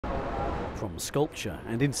From sculpture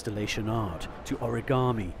and installation art to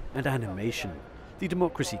origami and animation, the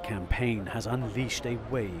democracy campaign has unleashed a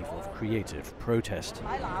wave of creative protest.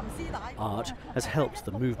 Art has helped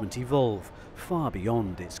the movement evolve far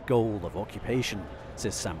beyond its goal of occupation,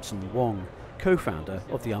 says Samson Wong, co-founder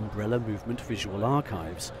of the umbrella movement Visual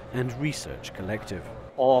Archives and Research Collective.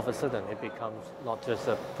 All of a sudden it becomes not just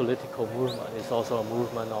a political movement, it's also a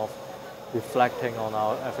movement of reflecting on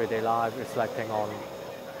our everyday life, reflecting on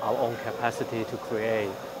our own capacity to create,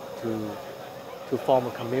 to form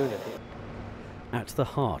a community. At the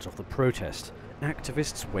heart of the protest,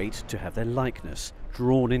 activists wait to have their likeness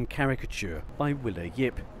drawn in caricature by Willa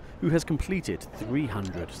Yip, who has completed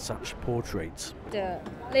 300 such portraits. The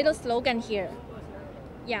little slogan here,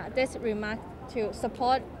 this remark to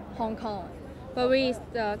support Hong Kong, but we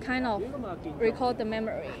kind of recall the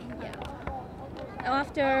memory.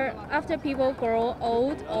 After people grow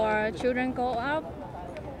old or children grow up,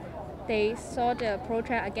 they saw the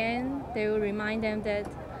portrait again, they will remind them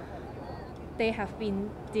that they have been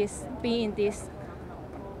in this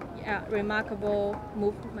remarkable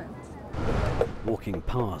movement. Walking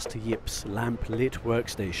past Yip's lamp-lit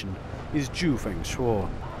workstation is Zhu Fengshuo,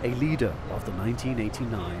 a leader of the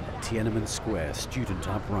 1989 Tiananmen Square student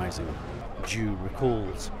uprising. Zhu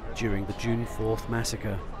recalls, during the June 4th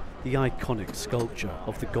massacre, the iconic sculpture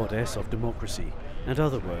of the goddess of democracy and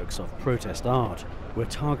other works of protest art were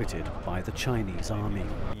targeted by the Chinese army.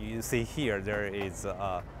 You see here there is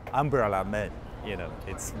umbrella men,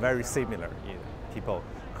 it's very similar. People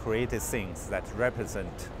created things that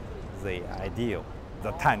represent the ideal.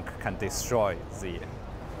 The tank can destroy the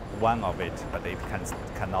one of it, but it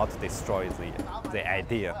cannot destroy the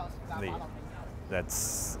idea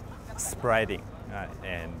that's spreading,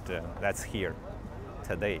 and that's here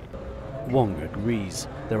today. Wong agrees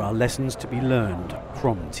there are lessons to be learned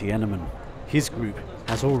from Tiananmen. His group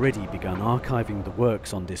has already begun archiving the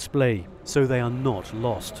works on display, so they are not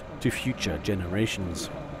lost to future generations.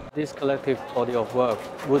 This collective body of work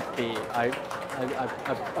would be, I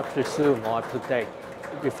presume or I predict,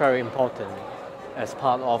 be very important as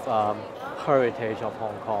part of heritage of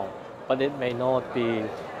Hong Kong, but it may not be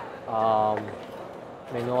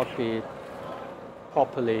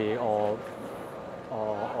properly or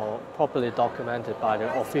properly documented by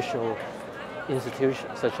the official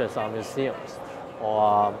institutions such as our museums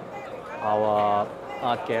or our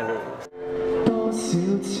art galleries.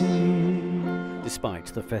 Despite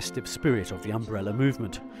the festive spirit of the umbrella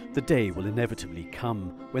movement, the day will inevitably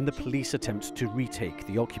come when the police attempt to retake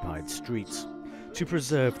the occupied streets. To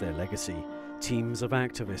preserve their legacy, teams of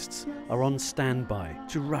activists are on standby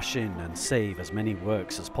to rush in and save as many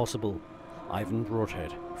works as possible. Ivan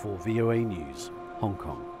Broadhead for VOA News, Hong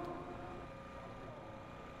Kong.